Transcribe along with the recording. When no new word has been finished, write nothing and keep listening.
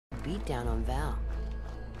beat down on Val.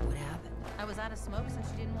 What happened? I was out of smoke, so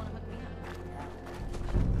she didn't want to hook me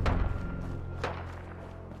up.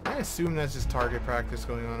 I assume that's just target practice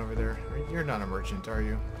going on over there. You're not a merchant, are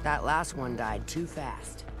you? That last one died too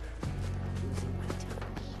fast. Losing my touch.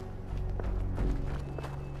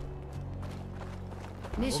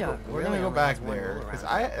 Nisha, We're gonna go back there because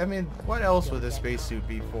I mean, what else would the spacesuit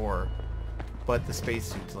be for, but the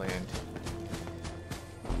spacesuit's land?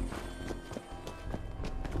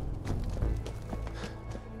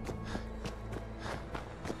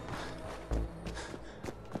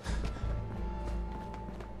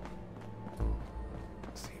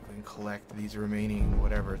 Let's see if we can collect these remaining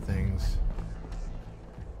whatever things.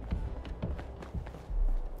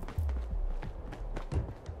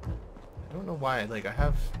 I don't know why, like I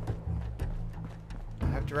have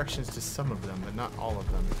directions to some of them, but not all of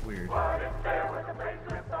them. It's weird. I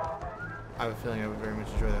have a feeling I would very much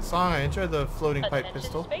enjoy that song. I enjoyed the floating pipe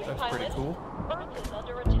pistol. That's pretty cool. Earth is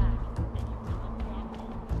under attack.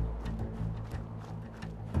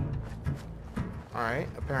 Alright,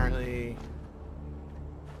 apparently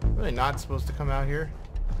really not supposed to come out here.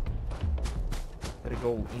 Gotta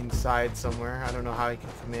go inside somewhere. I don't know how I can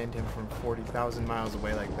command him from 40,000 miles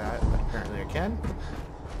away like that, but apparently I can.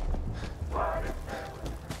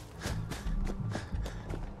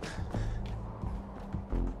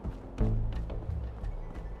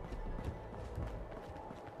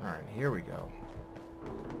 Alright, here we go.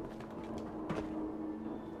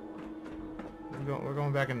 We're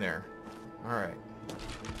going back in there. Alright.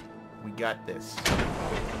 We got this.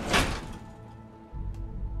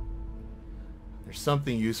 There's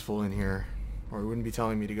something useful in here, or he wouldn't be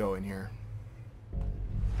telling me to go in here.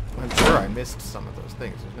 I'm sure I missed some of those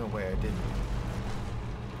things. There's no way I didn't.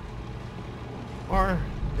 Or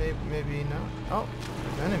maybe not. Oh,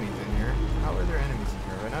 there's enemies in here. How are there enemies in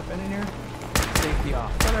here? Have I not been in here? Safety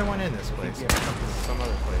off. I thought I went in this place. Some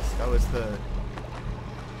other place. That was the...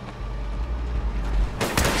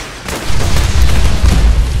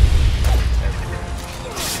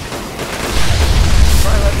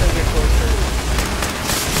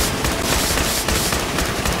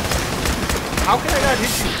 How can I not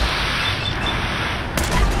hit you?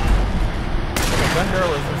 The gun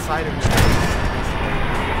barrel is inside of your face.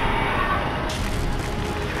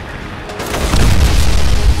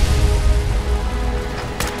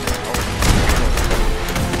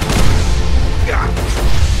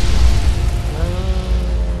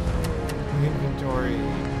 Inventory.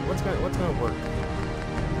 What's gonna work? I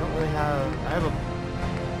don't really have. I have a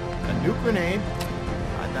nuke grenade.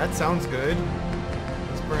 That sounds good.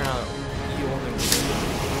 Let's bring out.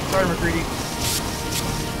 Sorry, McCready.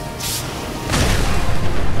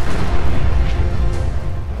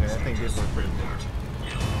 Okay, that thing did look pretty big.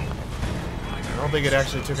 I don't think it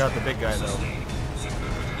actually took out the big guy, though.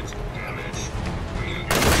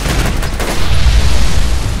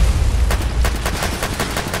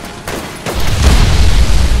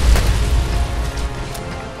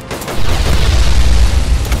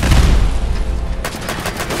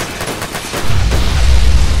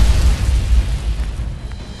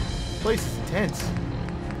 Place is intense.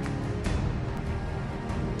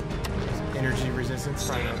 Energy resistance,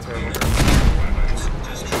 probably not terrible.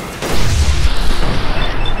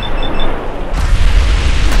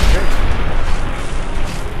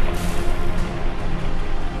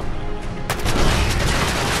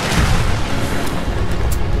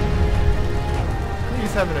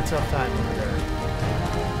 He's having a tough time over there.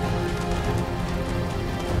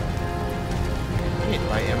 I need to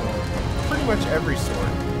buy ammo. Pretty much every sword.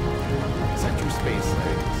 Central space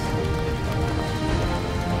legs.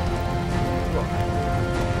 Cool.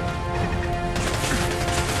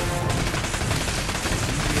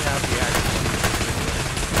 We have the action.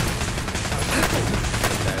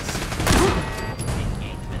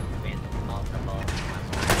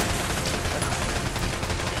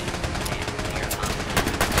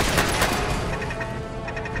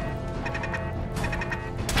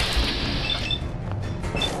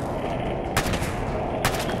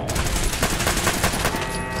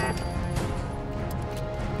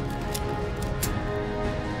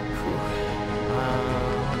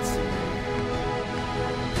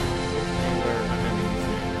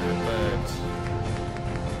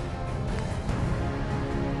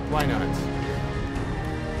 Why not? I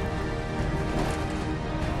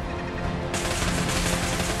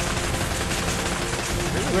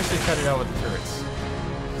really wish they cut it out with the turrets.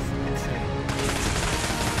 It's insane.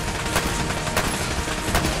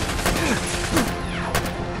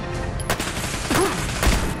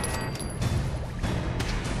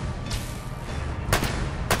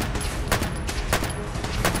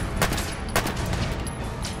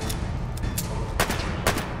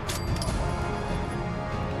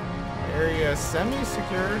 Area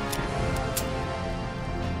semi-secured.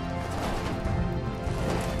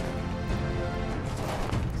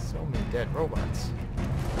 So many dead robots.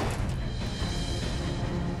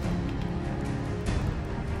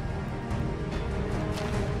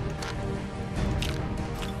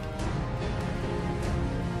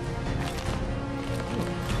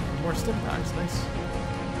 More stim packs, nice.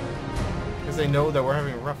 Because they know that we're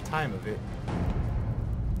having a rough time of it.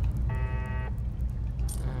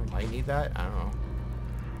 Might need that? I don't know.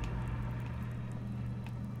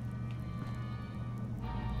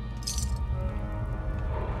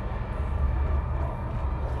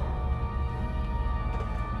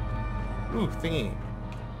 Ooh, thingy.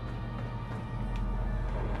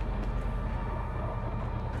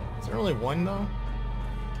 Is there only one though?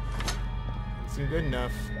 It's good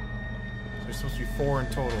enough. So there's supposed to be 4 in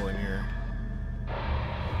total in here.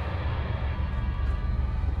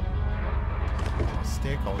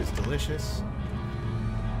 Steak, always delicious.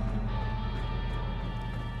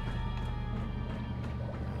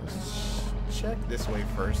 Let's check this way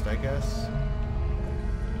first, I guess.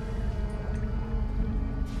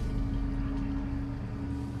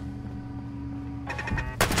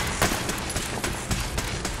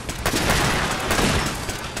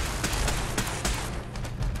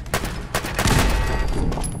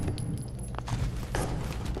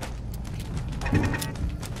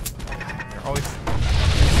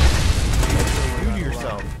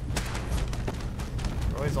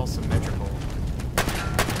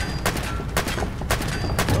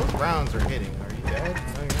 Rounds are hitting. Are you dead?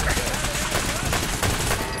 No, you're not dead.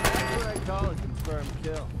 That's what I call a confirmed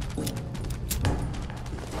kill. What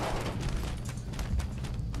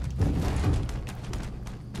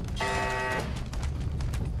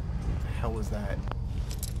the hell was that?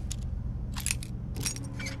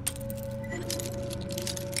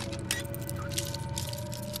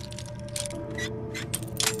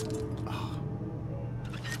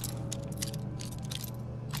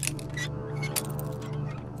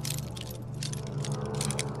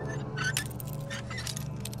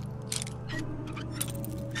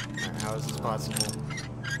 How is this possible?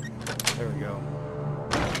 There we go.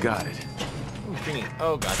 Got it. Ooh, thingy.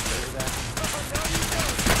 Oh, God.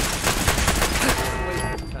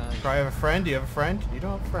 Probably have a friend. Do you have a friend? You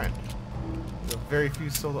don't have a friend. There's very few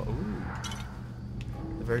solo. Ooh.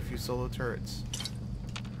 Very few solo turrets.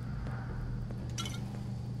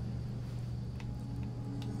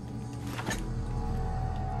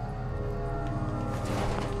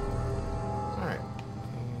 Alright.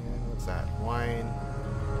 And what's that? Wine.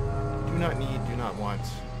 Do not need, do not want.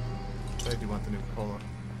 But I do want the new cola.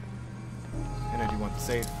 And I do want the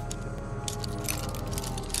safe.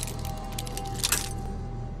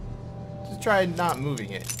 Just try not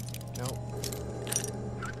moving it. Nope.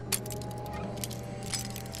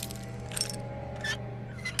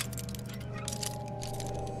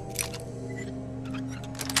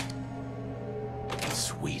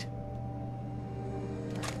 Sweet.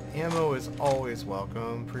 Ammo is always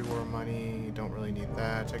welcome. Pre-war money, don't really need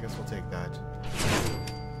that. I guess we'll take that.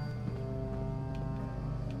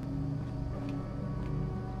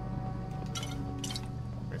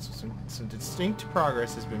 Alright, so some distinct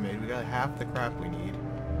progress has been made. We got half the crap we need.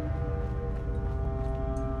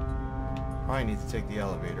 Probably need to take the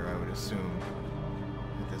elevator, I would assume,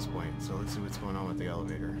 at this point. So let's see what's going on with the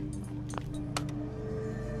elevator.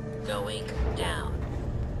 Going down.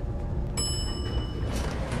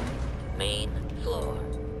 Main floor.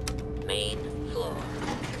 Main floor.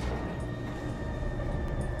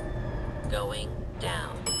 Going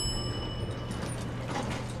down.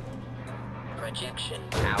 Projection.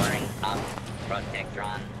 Powering up.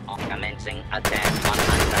 Protectron. Commencing attack on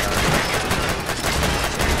hostile.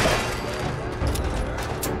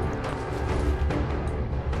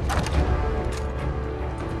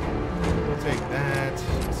 We'll take that.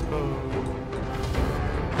 I suppose.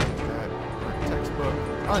 That textbook.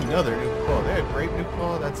 Another new coil. They have great new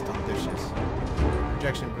coil. That's delicious.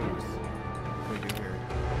 Projection booth. What do we do here?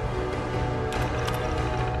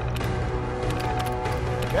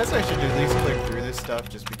 I guess I should at least click through this stuff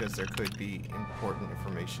just because there could be important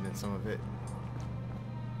information in some of it.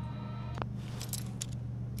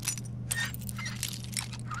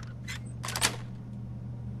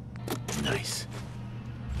 Nice.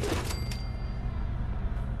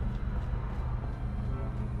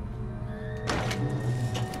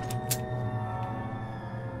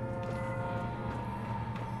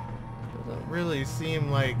 Doesn't really seem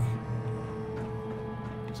like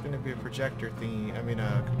there's going to be a projector thingy, I mean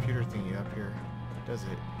a computer thingy up here, does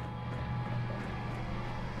it?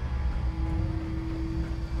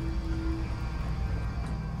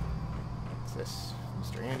 What's this?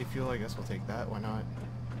 Mr. Anti-Fuel, I guess we'll take that. Why not?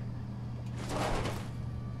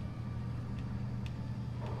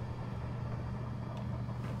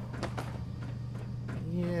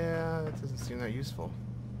 Yeah, that doesn't seem that useful.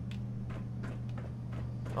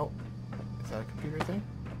 Oh, is that a computer thing?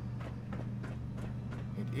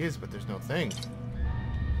 It is, but there's no thing.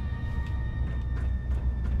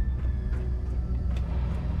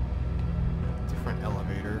 Different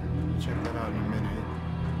elevator. We'll check that out in a minute.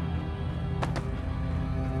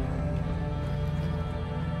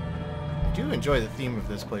 I do enjoy the theme of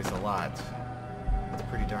this place a lot. It's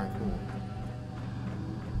pretty darn cool.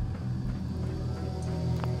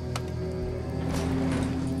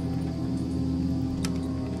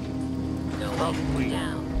 Probably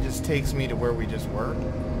just takes me to where we just were.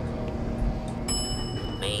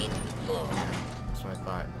 Main floor. That's what I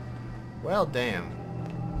thought. Well, damn.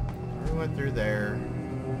 We went through there.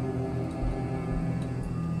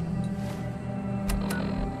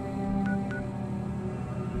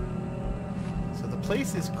 So the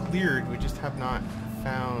place is cleared. We just have not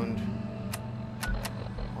found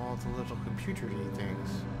all the little computer-y things.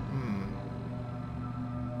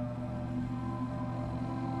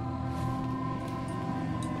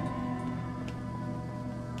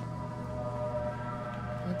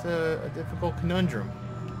 That's a difficult conundrum.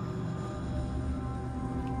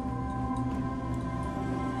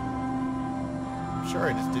 I'm sure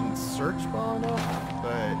I just didn't search well enough,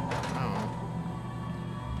 but I don't know.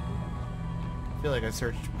 I feel like I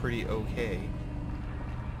searched pretty okay.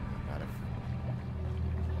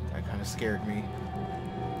 That kind of scared me.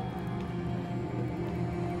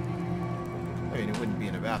 I mean, it wouldn't be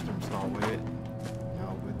in a bathroom stall, would it? No,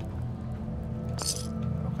 it would.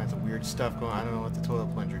 All kinds of weird stuff going on. I don't know what the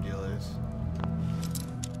toilet plunger deal is.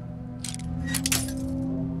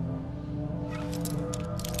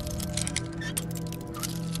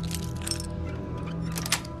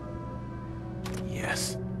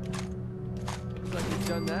 Yes. Looks like you've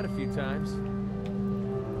done that a few times.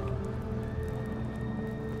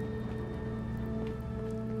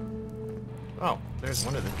 Oh, there's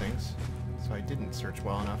one of the things. So I didn't search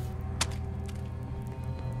well enough.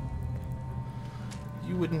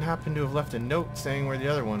 You wouldn't happen to have left a note saying where the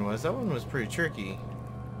other one was. That one was pretty tricky.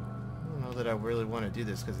 I don't know that I really want to do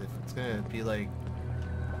this, because if it's going to be like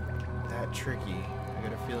that tricky, I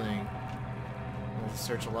got a feeling I'm going to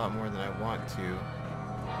search a lot more than I want to.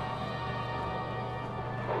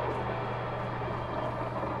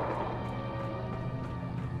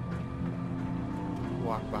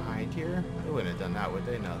 Walk behind here? They wouldn't have done that, would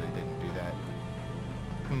they? No, they didn't do that.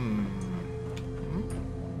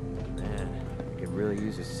 Man, I could really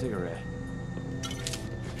use a cigarette.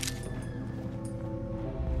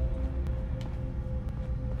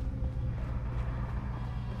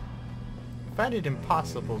 I find it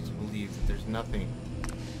impossible to believe that there's nothing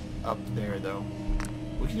up there, though.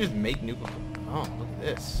 We can just make new... Oh, look at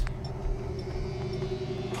this.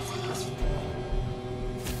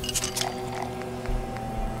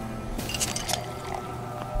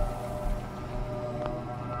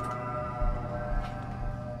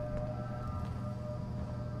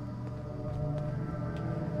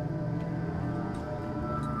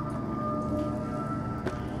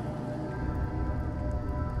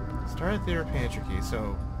 Starlight Theater pantry key,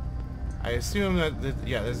 so I assume that,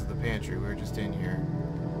 yeah, this is the pantry. We were just in here.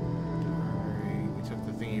 We took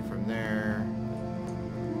the thingy from there.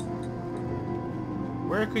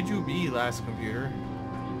 Where could you be, last computer?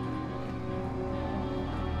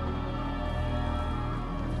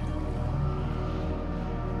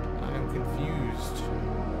 I'm confused.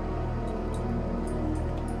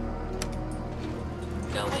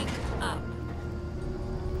 Going up.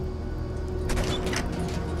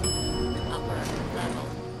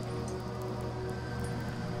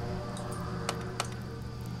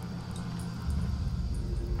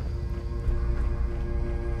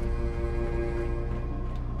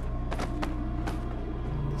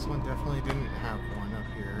 This one definitely didn't have one up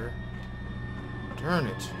here. Darn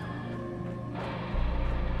it.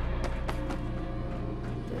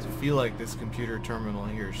 Does feel like this computer terminal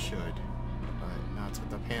here should, but now it's with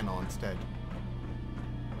the panel instead.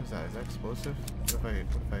 What is that? Is that explosive? What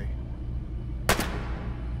if I...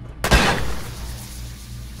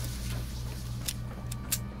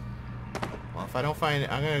 Well, if I don't find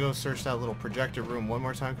it, I'm gonna go search that little projector room one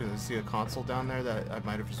more time, because I see a console down there that I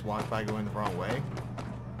might have just walked by going the wrong way.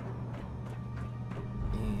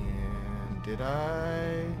 And did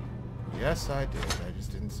I? Yes, I did. I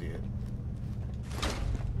just didn't see it.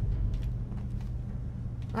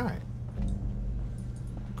 Alright.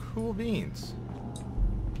 Cool beans.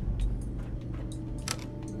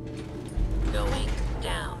 Going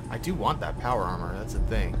down. I do want that power armor, that's the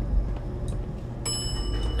thing.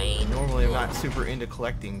 Main Normally I'm floor. not super into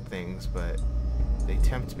collecting things, but they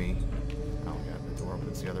tempt me. Oh god, the door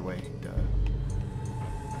opens the other way. Duh.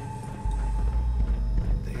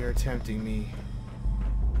 They are tempting me.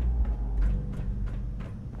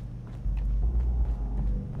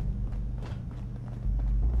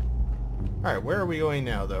 Alright, where are we going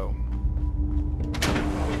now, though?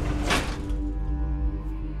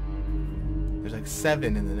 There's like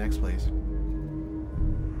 7 in the next place.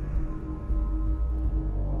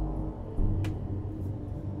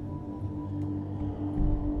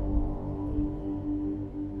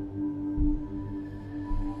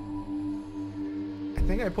 I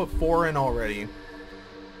think I put 4 in already.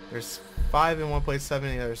 There's 5 in one place, 7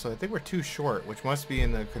 in the other, so I think we're too short, which must be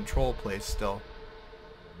in the control place still.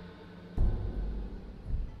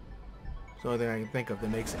 It's the only thing I can think of that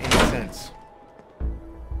makes any sense.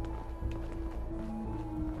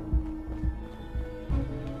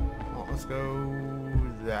 Well, let's go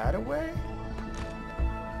that away?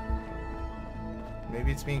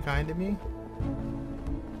 Maybe it's being kind to me?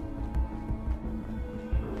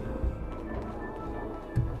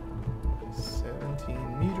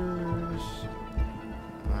 Meters.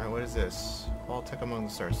 Alright, what is this? Vault Tech Among the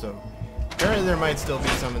Stars. So, apparently there might still be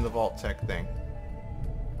some in the Vault Tech thing.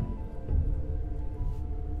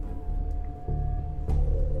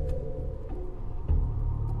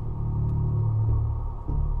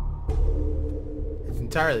 It's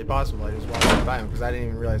entirely possible I just walked right by them because I didn't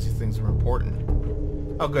even realize these things were important.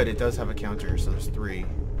 Oh good, it does have a counter, so there's 3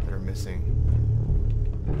 that are missing.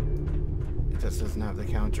 It just doesn't have the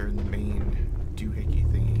counter in the main doohickey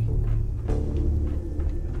thingy.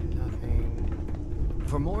 Nothing.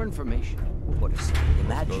 For more information, what is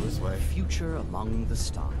imagine this way. a future among the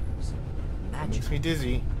stars. That makes Magic, me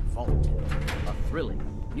dizzy. Vault, a thrilling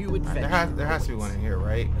new adventure. There has to be one in here,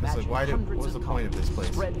 right? Because like, Imagine what was the point of this place?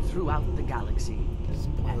 spread throughout the galaxy. Just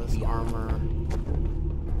pointless armor.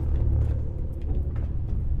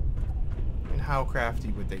 And how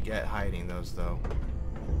crafty would they get hiding those, though?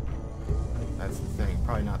 That's the thing.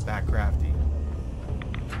 Probably not that crafty.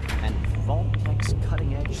 And Vault-Tech's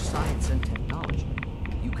cutting-edge science and technology,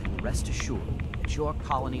 you can rest assured that your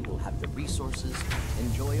colony will have the resources to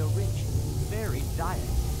enjoy a rich, varied diet,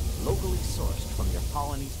 locally sourced from your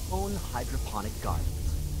colony's own hydroponic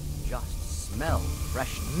gardens. Just smell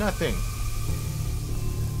freshness. Nothing.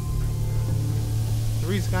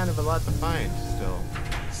 3's kind of a lot to find, still.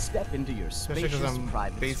 Step into your Especially spacious because I'm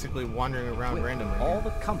private basically wandering around with randomly. all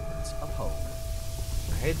the comforts of home.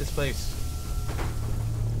 I hate this place.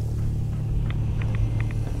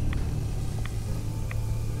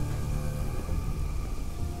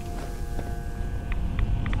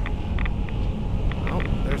 Oh,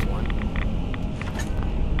 there's one.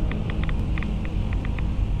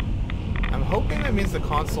 I'm hoping that means the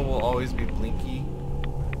console will always be blinky,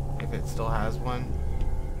 if it still has one.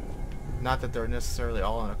 Not that they're necessarily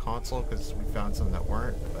all on a console, because we found some that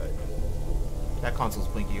weren't, but that console's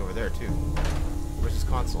blinky over there too. Where's this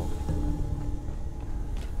console?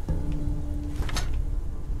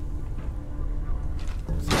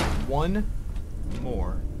 So one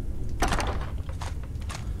more.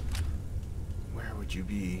 Where would you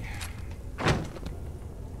be?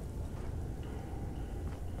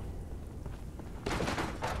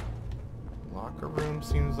 Locker room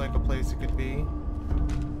seems like a place it could be.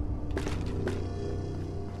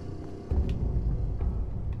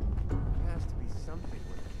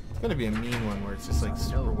 It's gonna be a mean one where it's just like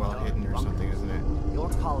super well hidden or something, isn't it? Your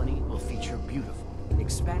colony will feature beautiful,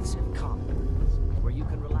 expansive commons where you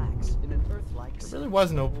can relax in an Earth-like There really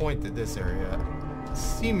was no point to this area,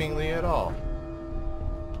 seemingly at all.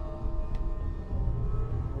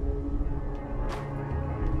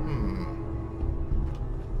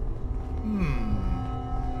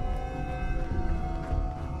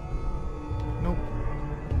 Nope.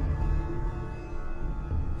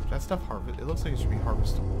 That stuff harvest. It looks like it should be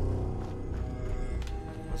harvestable.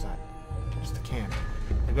 What's that? Just a can.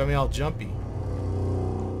 They got me all jumpy.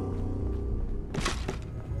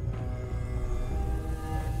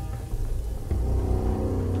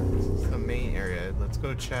 This is the main area. Let's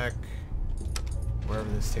go check wherever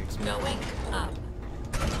this takes me. Going up.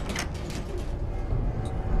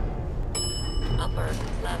 Upper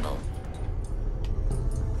level.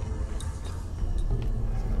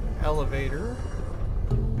 Elevator.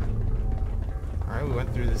 Alright, we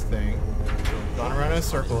went through this thing. We've gone around in a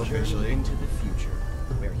circle officially. Into the future,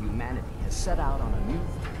 where humanity has set out on a new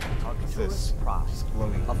What's Arcturus this? Prime, Just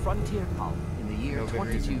glowing. a frontier colony in the year No good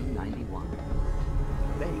reason. 2291.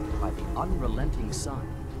 Baked by the unrelenting sun,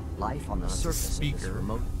 life on the That's a surface of this speaker.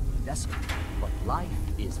 remote desolate, but life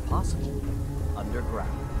is possible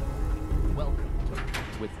underground. Welcome to...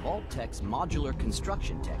 With Vault-Tech's modular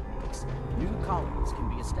construction techniques, new colonies can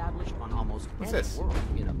be established on almost What's any this? world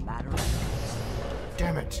in a matter of days.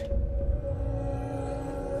 Damn it.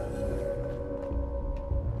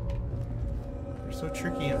 They're so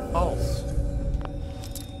tricky and false.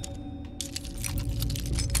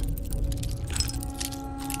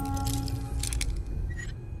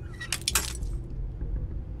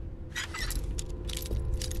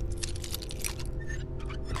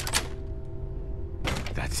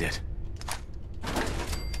 That's it.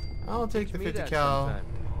 I'll take the Me 50 that cal. sometime.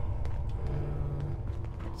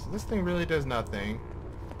 So this thing really does nothing.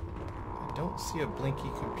 I don't see a blinky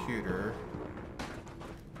computer.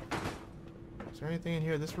 Is there anything in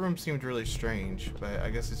here? This room seemed really strange, but I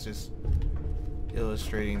guess it's just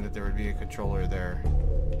illustrating that there would be a controller there.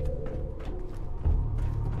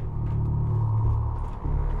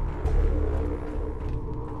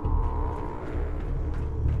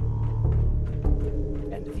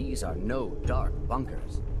 And these are no dark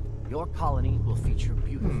bunkers. Your colony will feature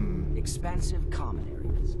beautiful, expansive common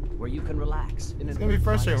areas where you can relax in It's gonna be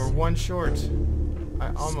frustrating. We're privacy. one short. I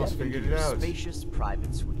almost Step into figured it your out, Spacious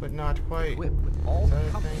private suite, but not quite. equipped with all Is the that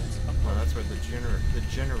a thing? comforts of Oh, that's where the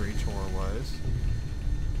generator was.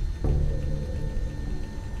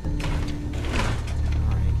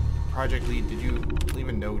 Alright. Project lead, did you leave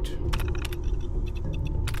a note?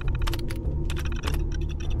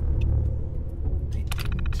 I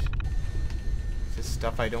didn't. This is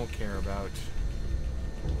stuff I don't care about.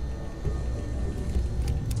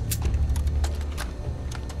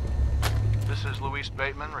 This is Luis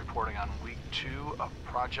Bateman reporting on week 2 of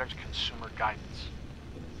Project Consumer Guidance.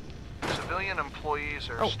 Civilian employees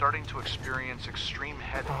are starting to experience extreme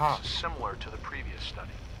headaches similar to the previous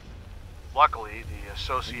study. Luckily, the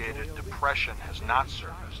associated depression has not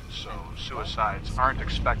surfaced, so suicides aren't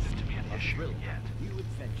expected to be an issue yet.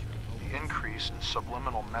 The increase in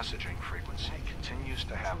subliminal messaging frequency continues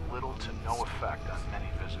to have little to no effect on many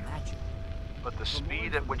visitors. But the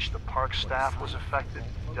speed at which the park staff was affected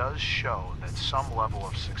does show that some level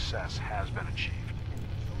of success has been achieved.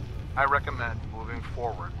 I recommend moving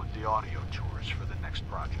forward with the audio tours for the next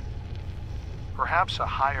project. Perhaps a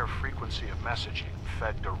higher frequency of messaging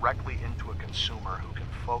fed directly into a consumer who can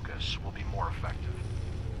focus will be more effective.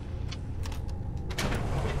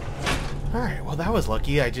 Alright, well that was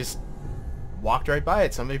lucky. I just walked right by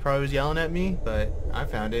it. Somebody probably was yelling at me, but I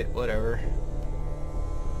found it. Whatever.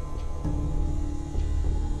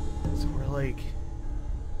 So we're like...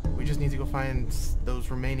 we just need to go find those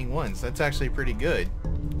remaining ones. That's actually pretty good.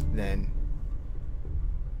 Then...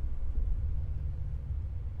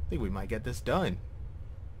 I think we might get this done.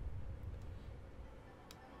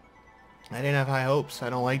 I didn't have high hopes. I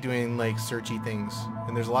don't like doing, like, searchy things.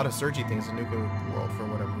 And there's a lot of searchy things in Nuka World for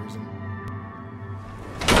whatever reason.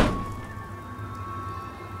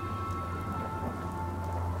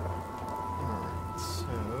 Alright,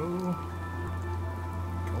 so...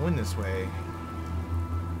 going this way.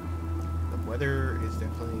 The weather is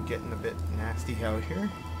definitely getting a bit nasty out here.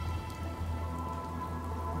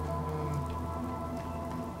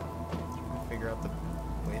 Figure out the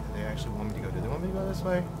way that they actually want me to go. Do they want me to go this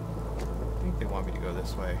way? I think they want me to go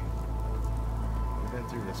this way. We've been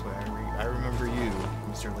through this way. I remember you,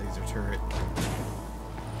 Mr. Laser Turret.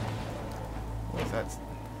 What is that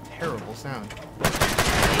terrible sound?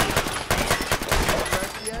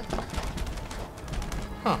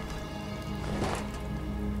 Huh.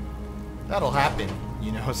 That'll happen,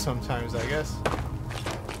 you know, sometimes, I guess. I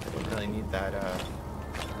don't really need that,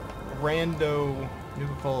 rando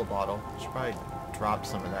Nuka-Cola bottle. Should probably drop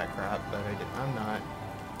some of that crap, but I'm not.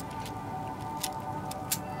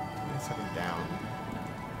 Let's set it down.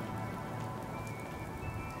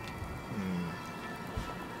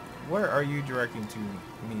 Where are you directing to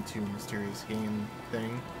me to, mysterious game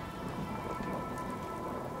thing?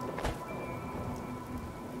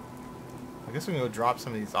 I guess we can go drop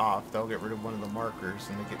some of these off. That'll get rid of one of the markers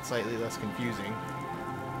and make it slightly less confusing.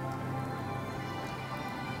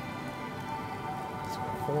 So we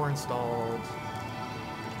have 4 installed.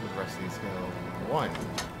 Where the rest of these go? 1.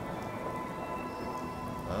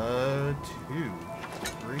 2.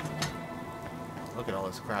 3. Look at all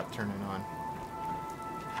this crap turning on.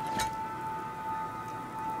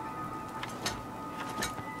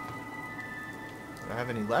 Do I have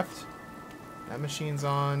any left? That machine's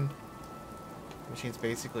on. Machine's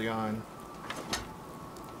basically on.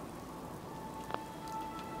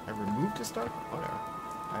 I removed a start? Whatever.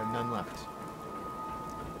 I have none left.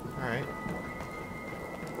 Alright.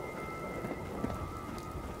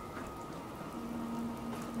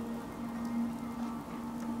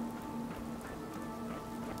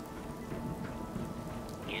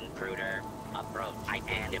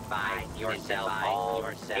 Identify yourself. All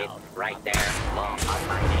yourself. It's right there.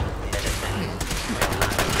 Law-abiding citizens will not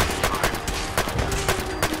be harmed.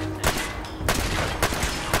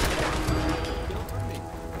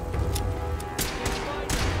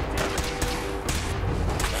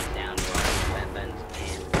 Put down your weapons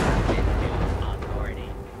and submit to authority.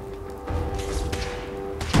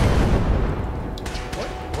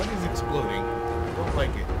 What is exploding? I don't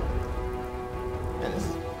like it. Man, this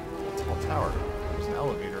is a tall tower. There's an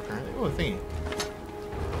elevator apparently. Oh, a thingy.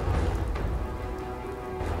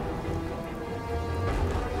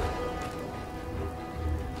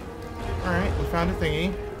 Alright, we found a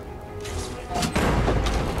thingy.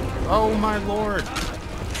 Oh my lord!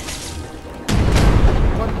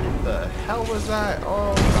 What the hell was that?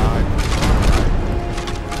 Oh god.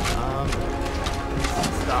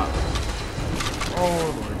 Stop.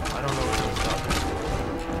 Oh lord, I don't know what's gonna stop it.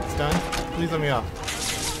 It's done? Please let me off.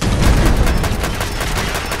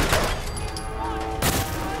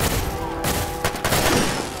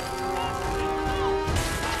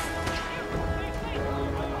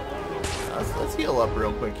 Let's heal up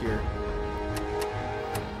real quick here.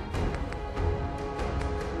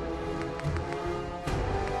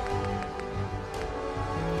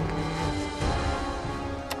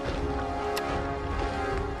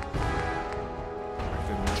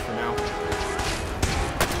 Good enough for now.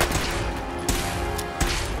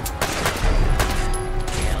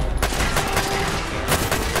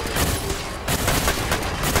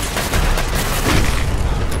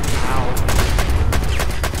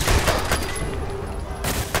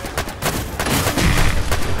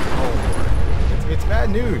 Bad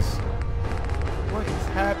news. What is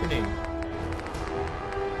happening?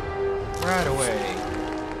 Right away.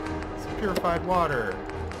 Some purified water.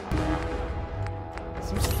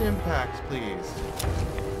 Some stim packs, please.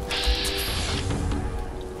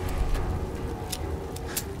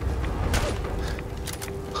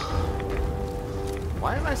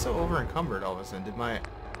 Why am I so over encumbered all of a sudden? I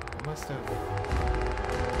must have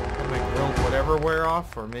had my grill whatever wear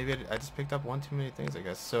off, or maybe I just picked up one too many things, I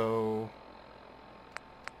guess. So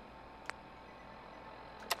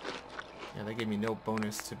yeah, that gave me no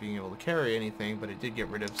bonus to being able to carry anything, but it did get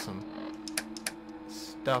rid of some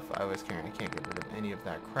stuff I was carrying. I can't get rid of any of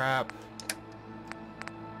that crap.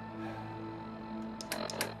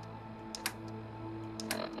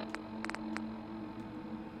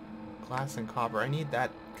 Glass and copper. I need that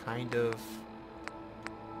kind of...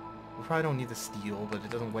 We probably don't need the steel, but it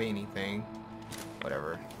doesn't weigh anything.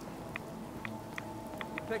 Whatever.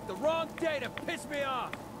 Picked the wrong day to piss me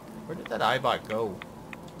off. Where did that iBot go?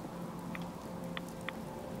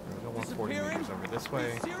 140 Disappearing? meters over this way.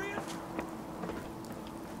 Are you serious?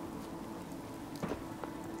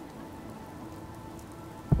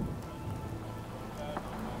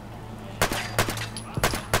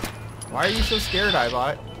 Why are you so scared,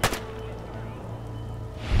 iBot?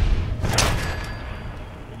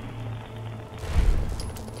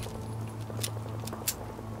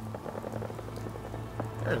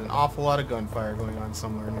 There's an awful lot of gunfire going on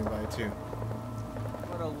somewhere nearby too.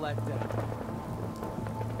 What a letdown.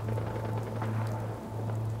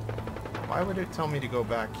 Why would it tell me to go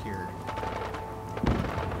back here?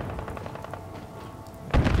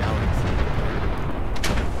 Galaxy.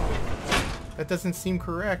 That doesn't seem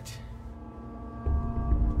correct.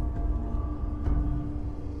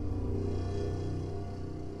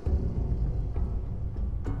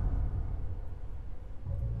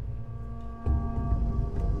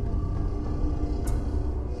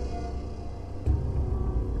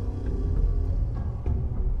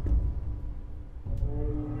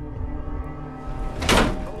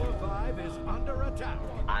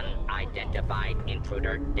 Unidentified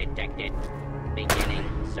intruder detected. Beginning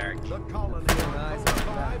search. The colony of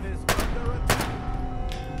 5 is under attack.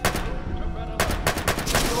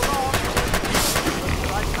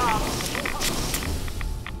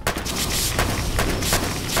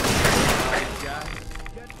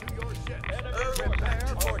 Get to your ship. Prepare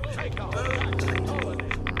for takeoff. What do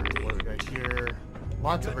we got here?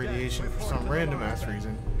 Lots of radiation for some random ass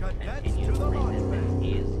reason. Continued resistance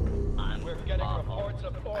is unlawful.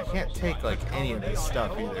 I can't take like any of this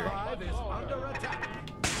stuff either. God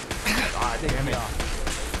damn it.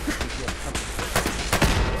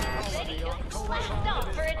 Blast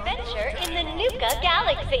off for adventure in the Nuka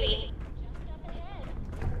Galaxy.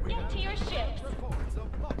 Get to your ships.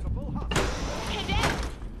 Cadets,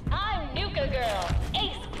 I'm Nuka Girl,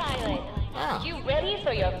 ace pilot. Ah. You ready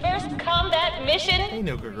for your first combat mission? Hey,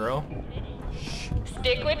 Nuka girl.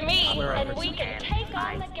 Stick with me, and we can take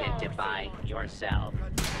on the Identify galaxy. yourself.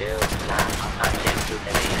 Do not attempt to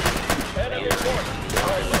evade. Enemy forces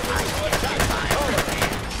are looking to attack the colony.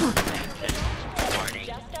 Warning.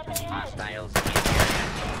 Just up ahead. Hostiles in area.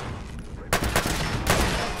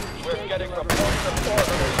 We're getting reports of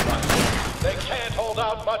orbital strikes. They can't hold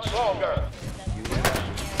out much longer.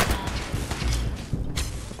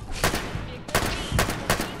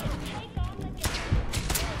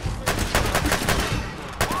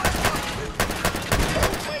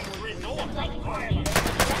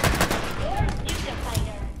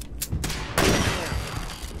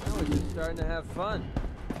 Now we're just starting to have fun.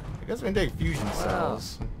 I guess we can take fusion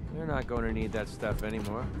cells. You're not going to need that stuff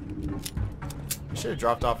anymore. I should have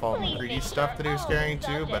dropped off all McCready's stuff that he was carrying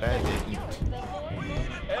too, but I didn't.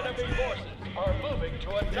 Enemy forces are moving to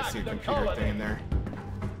I attack see a the computer thing in colony. there.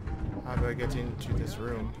 How do I get into this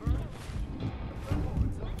room?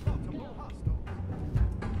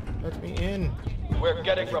 Let me in. We're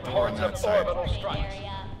getting There's a door reports on that of side. orbital strikes.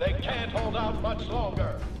 They can't hold out much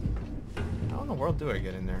longer. How in the world do I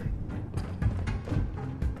get in there?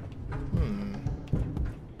 Hmm.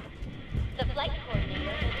 The flight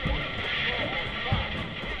coordinator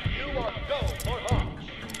You are go for launch.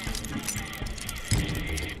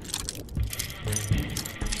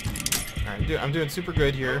 Alright, I'm doing super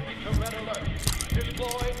good here. To red alert.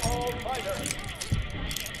 Deploy all fighters.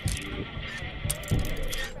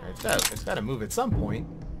 Alright, it's gotta move at some point.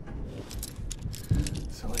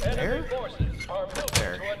 So in Enemy there? forces are moving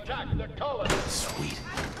There. to attack the colony. Sweet.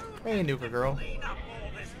 Hey, Nuka girl.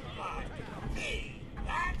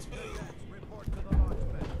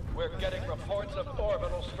 We're getting reports of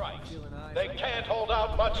orbital strikes. They can't hold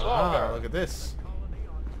out much Ah, longer. look at this.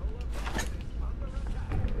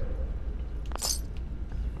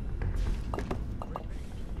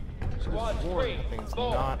 Squad 3, Thing's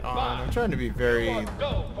 4, not on. 5. I'm trying to be very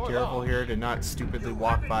Go for careful launch. here to not stupidly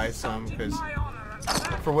walk by some, because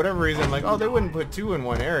for whatever reason, like, oh, they wouldn't put two in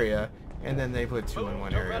one area, and then they put two in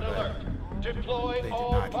one To area, red alert. but Deploy they did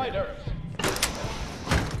all not here. fighters.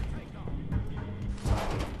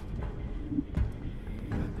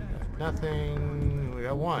 nothing. We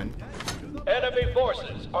got one. Enemy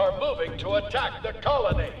forces are moving to attack the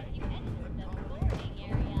colony.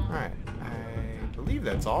 Alright, I believe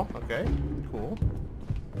that's all. Okay, cool.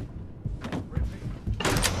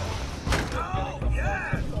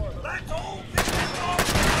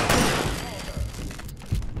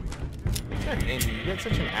 God, Andy, you got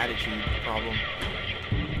such an attitude problem.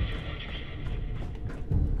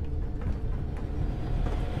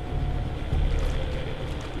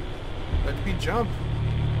 Let me jump.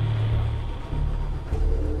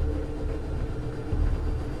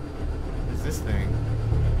 What is this thing?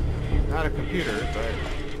 Not a computer,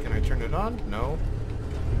 but can I turn it on? No.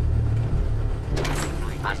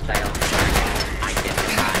 Hostile target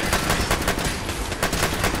identified.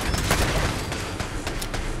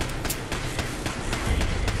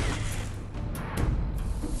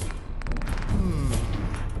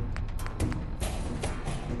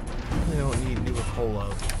 I don't need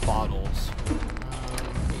Nuka-Cola bottles.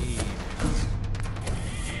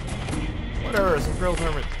 Whatever, some grilled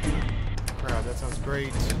hermit crab, that sounds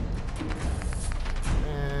great.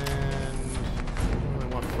 And I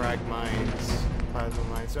really want frag mines, plasma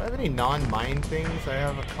mines. Do I have any non-mine things? I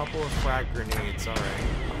have a couple of frag grenades, alright.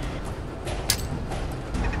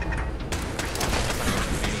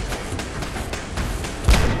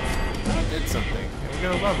 That did something. And we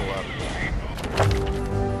got a level up.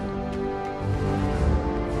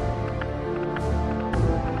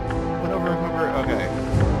 I don't remember. Okay.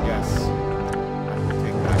 Yes. I will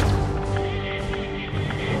take that.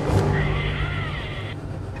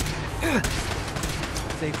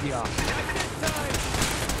 Safety off.